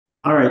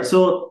All right.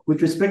 So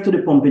with respect to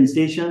the pumping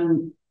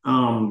station,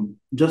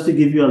 just to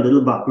give you a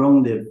little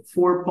background, the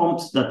four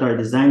pumps that are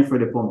designed for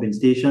the pumping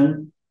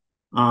station,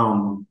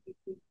 um,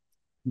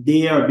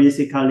 they are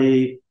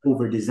basically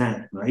over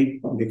designed, right?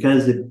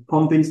 Because the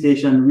pumping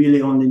station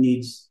really only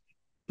needs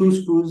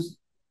two screws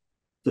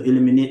to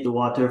eliminate the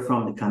water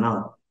from the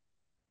canal.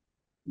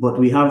 But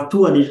we have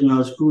two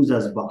additional screws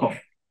as backup,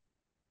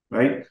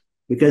 right?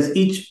 Because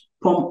each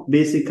pump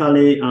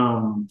basically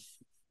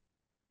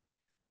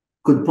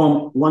could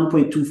pump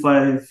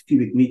 1.25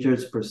 cubic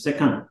meters per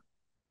second.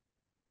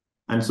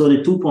 And so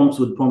the two pumps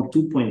would pump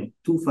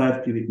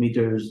 2.25 cubic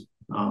meters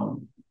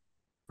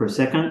per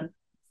second,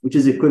 which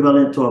is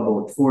equivalent to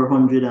about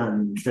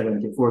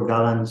 474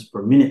 gallons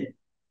per minute.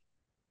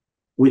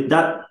 With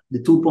that,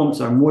 the two pumps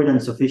are more than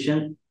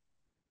sufficient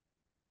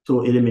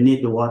to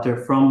eliminate the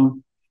water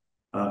from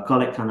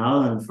Collect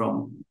Canal and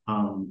from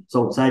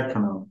Southside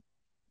Canal.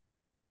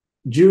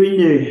 During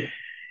the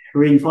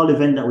rainfall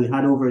event that we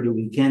had over the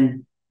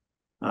weekend,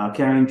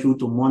 carrying through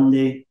to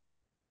Monday,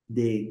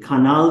 the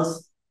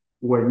canals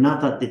were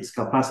not at its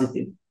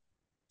capacity.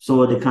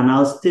 So the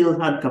canal still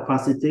had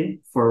capacity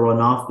for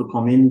runoff to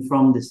come in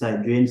from the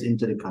side drains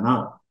into the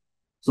canal.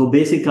 So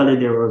basically,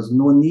 there was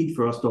no need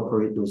for us to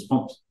operate those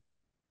pumps.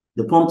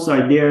 The pumps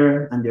are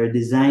there and they're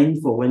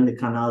designed for when the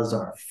canals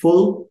are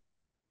full,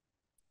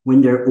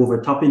 when they're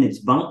overtopping its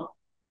bank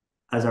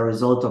as a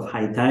result of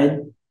high tide,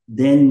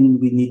 then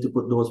we need to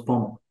put those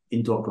pumps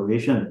into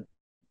operation.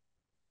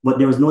 But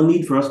there was no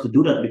need for us to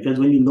do that because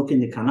when you look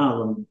in the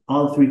canal,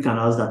 all three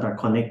canals that are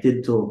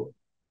connected to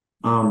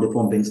the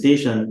pumping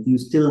station, you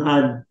still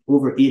had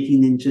over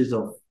 18 inches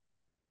of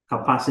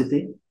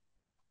capacity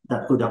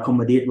that could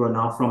accommodate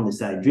runoff from the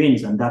side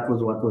drains, and that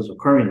was what was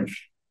occurring.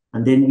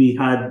 And then we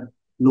had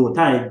low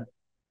tide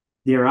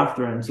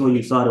thereafter, and so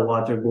you saw the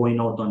water going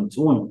out on its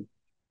own.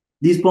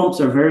 These pumps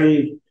are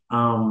very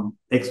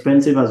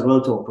expensive as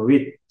well to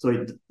operate. So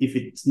if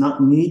it's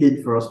not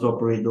needed for us to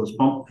operate those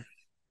pumps,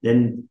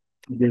 then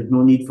there's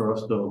no need for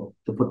us to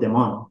put them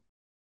on.